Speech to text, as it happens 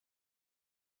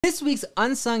This week's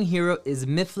unsung hero is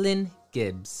Mifflin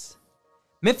Gibbs.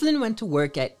 Mifflin went to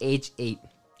work at age 8,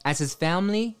 as his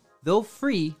family, though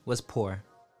free, was poor.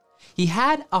 He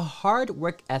had a hard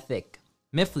work ethic.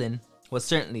 Mifflin was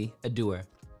certainly a doer.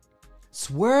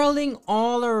 Swirling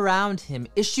all around him,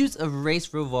 issues of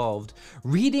race revolved.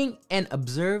 Reading and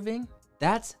observing,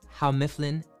 that's how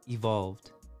Mifflin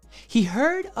evolved. He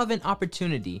heard of an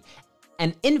opportunity,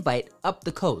 an invite up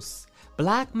the coast,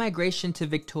 black migration to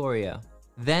Victoria,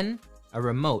 then a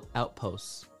remote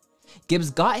outpost. Gibbs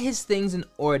got his things in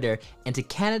order, and to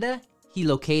Canada he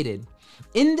located.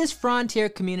 In this frontier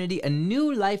community, a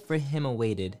new life for him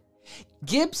awaited.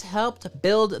 Gibbs helped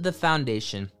build the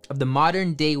foundation of the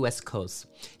modern-day West Coast.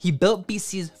 He built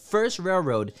BC's first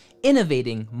railroad,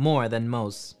 innovating more than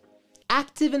most.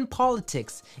 Active in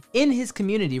politics, in his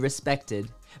community respected,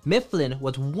 Mifflin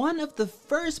was one of the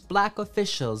first black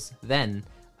officials then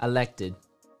elected.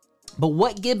 But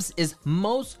what Gibbs is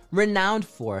most renowned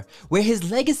for, where his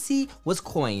legacy was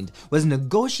coined, was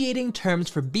negotiating terms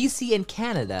for BC and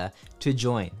Canada to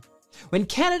join. When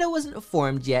Canada wasn't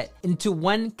formed yet into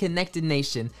one connected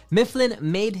nation, Mifflin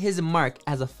made his mark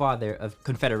as a father of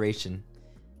Confederation.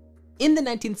 In the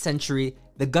 19th century,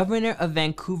 the governor of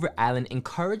Vancouver Island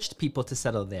encouraged people to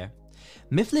settle there.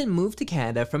 Mifflin moved to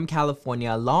Canada from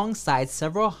California alongside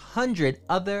several hundred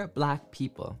other black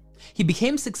people. He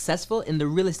became successful in the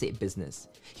real estate business.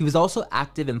 He was also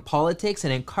active in politics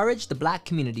and encouraged the black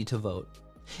community to vote.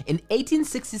 In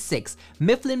 1866,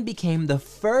 Mifflin became the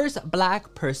first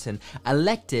black person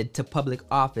elected to public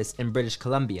office in British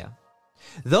Columbia.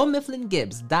 Though Mifflin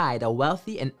Gibbs died a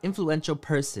wealthy and influential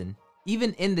person,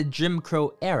 even in the Jim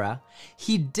Crow era,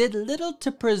 he did little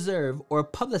to preserve or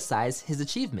publicize his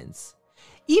achievements.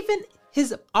 Even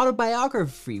his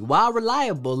autobiography, while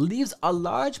reliable, leaves a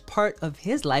large part of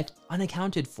his life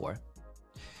unaccounted for.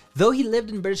 Though he lived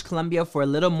in British Columbia for a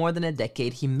little more than a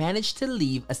decade, he managed to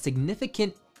leave a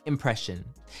significant impression.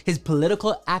 His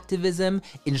political activism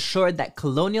ensured that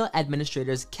colonial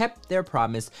administrators kept their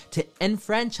promise to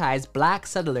enfranchise black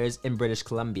settlers in British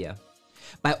Columbia.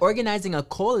 By organizing a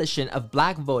coalition of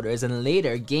black voters and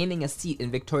later gaining a seat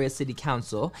in Victoria City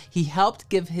Council, he helped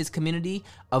give his community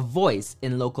a voice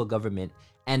in local government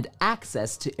and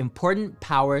access to important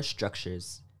power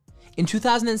structures. In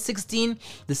 2016,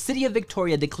 the city of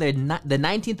Victoria declared the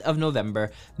 19th of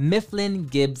November Mifflin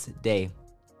Gibbs Day,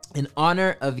 in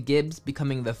honor of Gibbs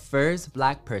becoming the first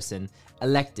black person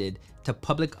elected to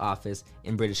public office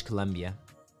in British Columbia.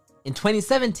 In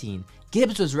 2017,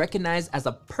 Gibbs was recognized as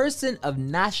a person of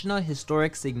national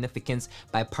historic significance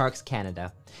by Parks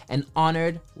Canada and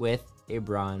honored with a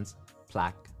bronze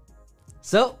plaque.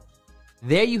 So,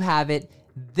 there you have it,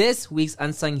 this week's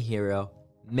unsung hero,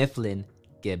 Mifflin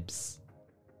Gibbs.